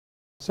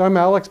So I'm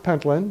Alex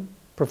Pentland,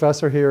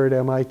 professor here at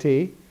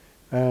MIT,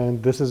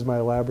 and this is my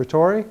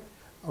laboratory.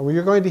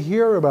 You're going to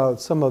hear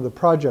about some of the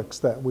projects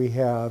that we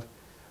have,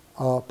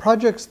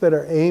 projects that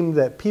are aimed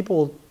at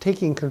people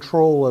taking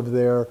control of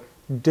their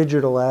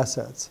digital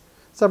assets.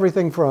 It's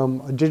everything from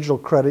a digital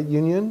credit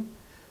union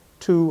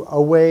to a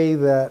way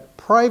that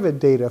private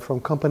data from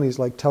companies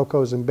like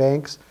telcos and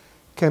banks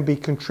can be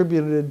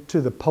contributed to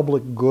the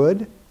public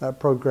good. That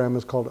program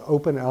is called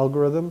Open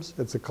Algorithms.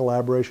 It's a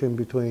collaboration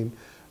between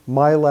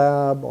my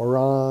lab,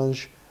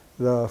 Orange,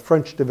 the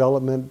French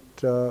Development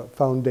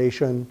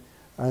Foundation,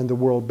 and the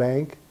World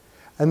Bank.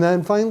 And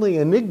then finally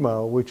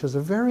Enigma, which is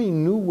a very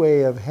new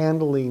way of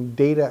handling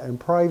data and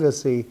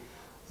privacy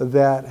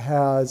that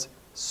has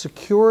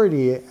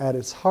security at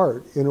its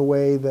heart in a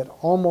way that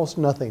almost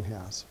nothing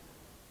has.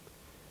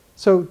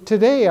 So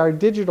today our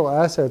digital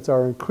assets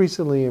are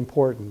increasingly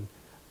important.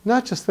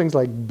 Not just things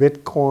like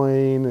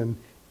Bitcoin and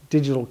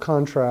digital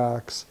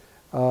contracts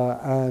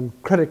and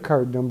credit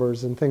card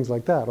numbers and things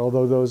like that,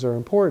 although those are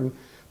important,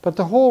 but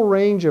the whole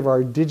range of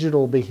our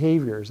digital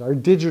behaviors, our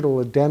digital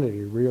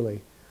identity,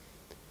 really.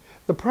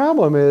 The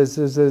problem is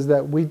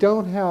that we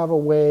don't have a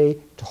way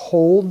to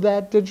hold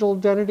that digital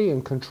identity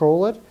and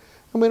control it,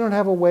 and we don't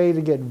have a way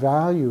to get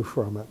value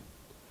from it.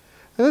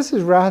 And this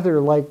is rather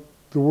like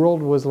the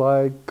world was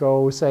like,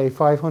 say,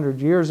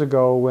 500 years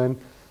ago when,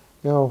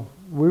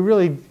 we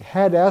really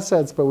had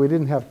assets, but we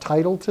didn't have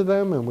title to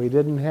them, and we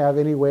didn't have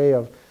any way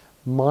of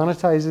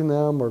monetizing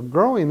them or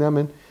growing them.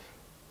 And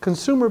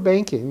consumer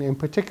banking, and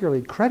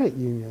particularly credit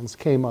unions,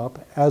 came up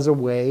as a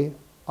way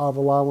of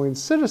allowing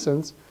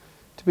citizens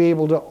to be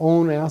able to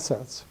own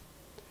assets.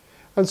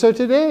 And so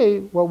today,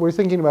 what we're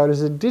thinking about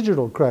is a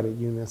digital credit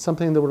union,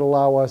 something that would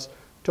allow us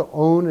to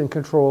own and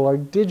control our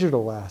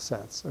digital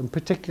assets, and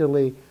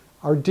particularly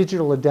our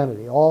digital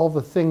identity, all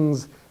the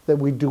things that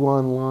we do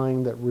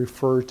online that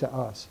refer to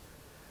us.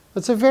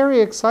 It's a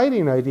very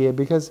exciting idea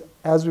because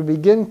as we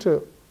begin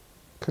to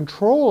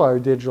control our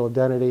digital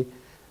identity,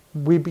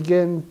 we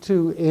begin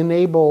to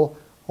enable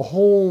a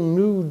whole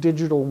new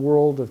digital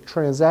world of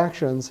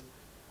transactions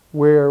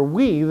where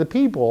we, the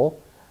people,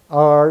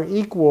 are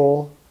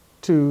equal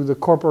to the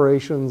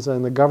corporations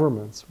and the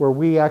governments, where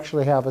we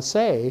actually have a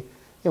say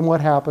in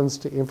what happens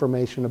to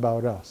information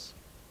about us.